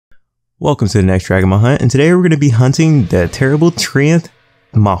Welcome to the next Dragomon hunt, and today we're going to be hunting the terrible Treant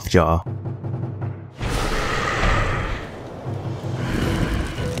Mossjaw.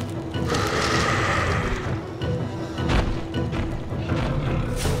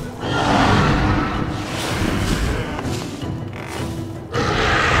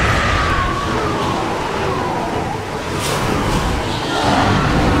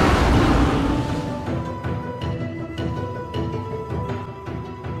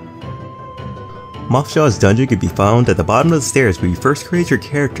 Mossjaw's dungeon can be found at the bottom of the stairs where you first create your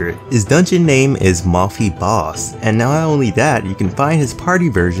character. His dungeon name is Moffy Boss, and not only that, you can find his party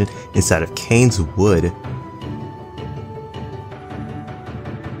version inside of Kane's Wood.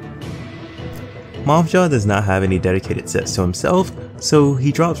 Mossjaw does not have any dedicated sets to himself, so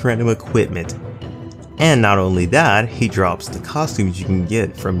he drops random equipment. And not only that, he drops the costumes you can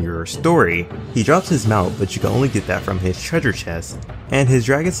get from your story. He drops his mount, but you can only get that from his treasure chest, and his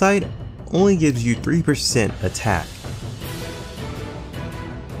dragon sight only gives you 3% attack.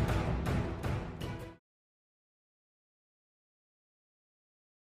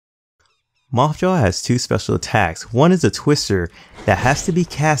 Mossjaw has two special attacks. One is a twister that has to be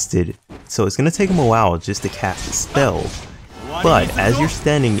casted, so it's going to take him a while just to cast a spell. But as you're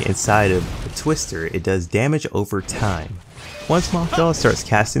standing inside of the twister, it does damage over time. Once Mossjaw starts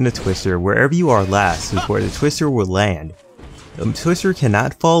casting the twister, wherever you are last is where the twister will land. The twister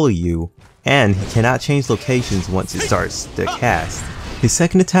cannot follow you, and he cannot change locations once it starts to cast. His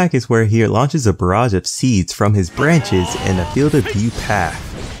second attack is where he launches a barrage of seeds from his branches in a field of view path.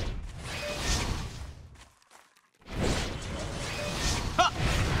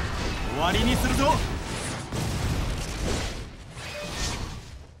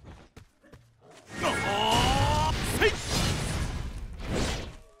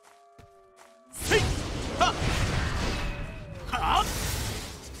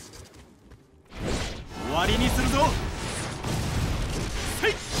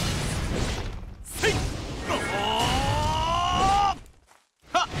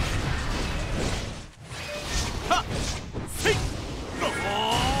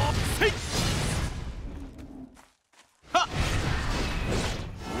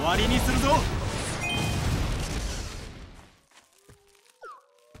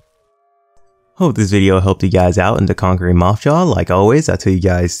 Hope this video helped you guys out into conquering Mossjaw. Like always, I tell you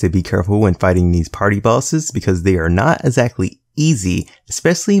guys to be careful when fighting these party bosses because they are not exactly easy,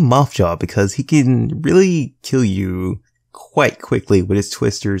 especially Mossjaw because he can really kill you quite quickly with his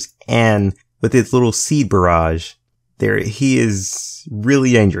twisters and with his little seed barrage. He is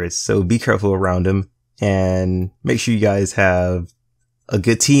really dangerous, so be careful around him and make sure you guys have a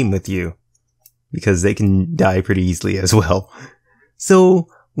good team with you because they can die pretty easily as well. So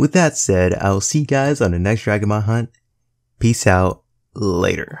with that said, I'll see you guys on the next Dragomon hunt. Peace out.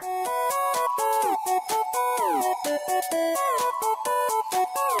 Later.